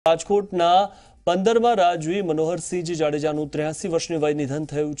રાજકોટના 15મા રાજવી મનોહરસિંહ જાડેજાનું 83 વર્ષની વયે નિધન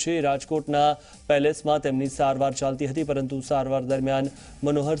થયું છે। રાજકોટના પેલેસમાં તેમની સારવાર ચાલતી હતી, પરંતુ સારવાર દરમિયાન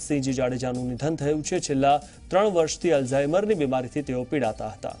મનોહરસિંહ જાડેજાનું નિધન થયું છે। છેલ્લા 3 વર્ષથી અલ્ઝાઇમરની બીમારીથી તેઓ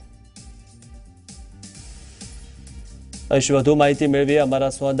પીડાતા હતા। ऐसी વધુ માહિતી મેળવીએ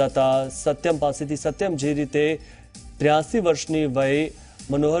અમારા સંવાદદાતા સત્યમ પાસેથી। સત્યમ, જે રીતે 83 વર્ષની વયે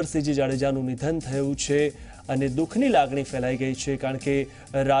મનોહરસિંહ જાડેજાનું નિધન થયું છે અને દુઃખની લાગણી ફેલાઈ ગઈ છે, કારણ કે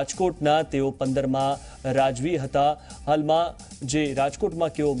રાજકોટના તેઓ 15મા રાજવી હતા। હાલમાં જે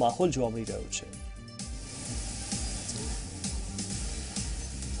રાજકોટમાં કેવો માહોલ જોવા મળી રહ્યો છે?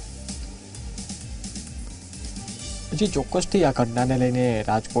 जी ચોક્કસથી આ ઘટનાને લઈને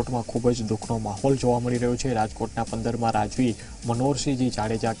રાજકોટમાં ખૂબ જ દુઃખનો માહોલ જોવા મળી રહ્યો છે। રાજકોટના 15મા રાજવી મનોહરસિંહ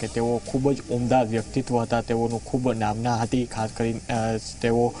જાડેજા કે તેઓ ખૂબ જ ઉમદા વ્યક્તિત્વ હતા, તેઓનું ખૂબ નામના હતી। ખાસ કરીને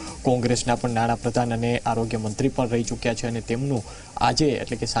તેઓ કોંગ્રેસના પણ નાણાપ્રધાન અને આરોગ્ય મંત્રી પણ રહી ચૂક્યા છે અને તેમનું આજે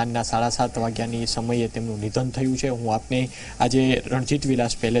એટલે કે સાંજના 7:30 વાગ્યાની સમયે તેમનું નિધન થયું છે। હું આપને આજે રણજીત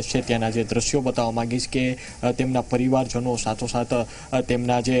વિલાસ પેલેસ છે ત્યાંના જે દ્રશ્યો બતાવવા માંગીશ કે તેમના પરિવારજનો સાથોસાથ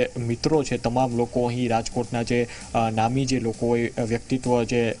તેમના જે મિત્રો છે, તમામ લોકો અહીં રાજકોટના જે નામી જે લોકો હોય, વ્યક્તિત્વ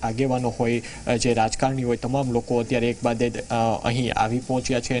જે આગેવાનો હોય, જે રાજકારણી હોય, તમામ લોકો અત્યારે એક બાદ અહીં આવી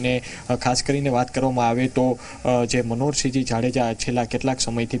પહોંચ્યા છે। અને ખાસ કરીને વાત કરવામાં આવે તો જે મનોહરસિંહ જાડેજા છેલ્લા કેટલાક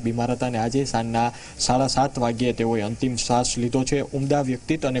સમયથી બીમાર હતા અને આજે સાંજના 7:30 વાગ્યે તેઓએ અંતિમ શ્વાસ લીધો છે। ઉમદા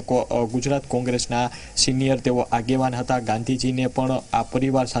વ્યક્તિત્વ અને ગુજરાત કોંગ્રેસના સિનિયર તેઓ આગેવાન હતા। ગાંધીજીને પણ આ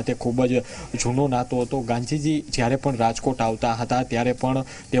પરિવાર સાથે ખૂબ જ જૂનો નાતો હતો। ગાંધીજી જ્યારે પણ રાજકોટ આવતા હતા ત્યારે પણ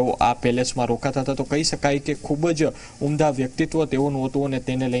તેઓ આ પેલેસમાં રોકાતા હતા। તો કહી શકાય કે ખૂબ જ ઉમદા વ્યક્તિત્વ તેઓનું હતું અને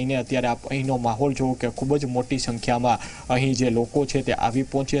તેને લઈને અત્યારે અહીંનો માહોલ જોવો કે ખૂબ જ મોટી સંખ્યામાં અહીં જે લોકો છે તે આવી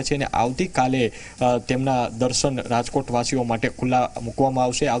પહોંચ્યા છે અને આવતીકાલે તેમના દર્શન રાજકોટવાસીઓ માટે ખુલ્લા મૂકવામાં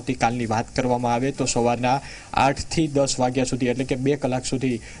આવશે। આવતીકાલની વાત કરવામાં આવે તો સવારના 8 થી 10 વાગ્યા સુધી એટલે કે 2 કલાક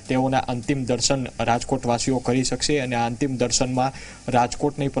સુધી તેઓના અંતિમ દર્શન રાજકોટવાસીઓ કરી શકશે અને આ અંતિમ દર્શનમાં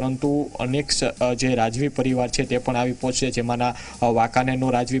રાજકોટ નહીં પરંતુ અનેક જે રાજવી પરિવાર છે તે પણ આવી પહોંચશે, જેમાંના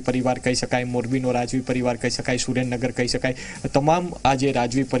વાંકાનેરનો રાજવી પરિવાર કહી શકાય, મોરબીનો રાજવી પરિવાર કહી શકાય, સુરેન્દ્રનગર કહી શકાય। તમામ આ જે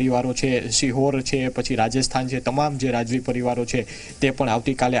રાજવી પરિવારો છે, સિહોર છે, પછી રાજસ્થાન છે, તમામ જે રાજવી પરિવારો છે તે પણ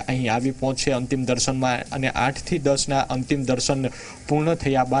આવતીકાલે અહીં આવી પહોંચશે અંતિમ દર્શનમાં અને 8 થી 10ના અંતિમ દર્શન પૂર્ણ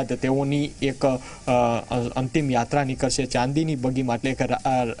થયા બાદ તેઓની એક અંતિમ યાત્રા નીકળશે ચાંદીની બગીમાં, એટલે કે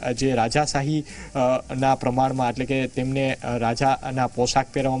જે રાજાશાહી ના પ્રમાણમાં, એટલે કે તેમને રાજાના પોશાક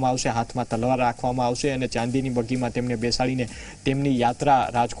પહેરવામાં આવશે, હાથમાં તલવાર રાખવામાં આવશે અને ચાંદીની બગીમાં તેમને બેસાડીને તેમની યાત્રા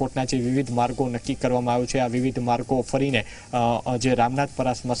રાજકોટના જે વિવિધ માર્ગો નક્કી કરવામાં આવ્યો છે, આ વિવિધ માર્ગો ફરીને જે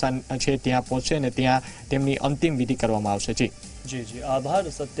રામનાથપરા સ્મશાન છે ત્યાં પહોંચશે અને ત્યાં તેમની અંતિમ વિધિ કરવામાં આવશે। જી, આભાર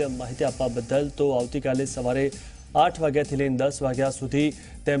સત્યમ, માહિતી આપવા બદલ। તો આવતીકાલે સવારે 8 વાગ્યાથી લઈને 10 વાગ્યા સુધી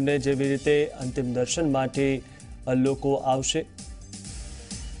તેમને જેવી રીતે અંતિમ દર્શન માટે લોકો આવશે।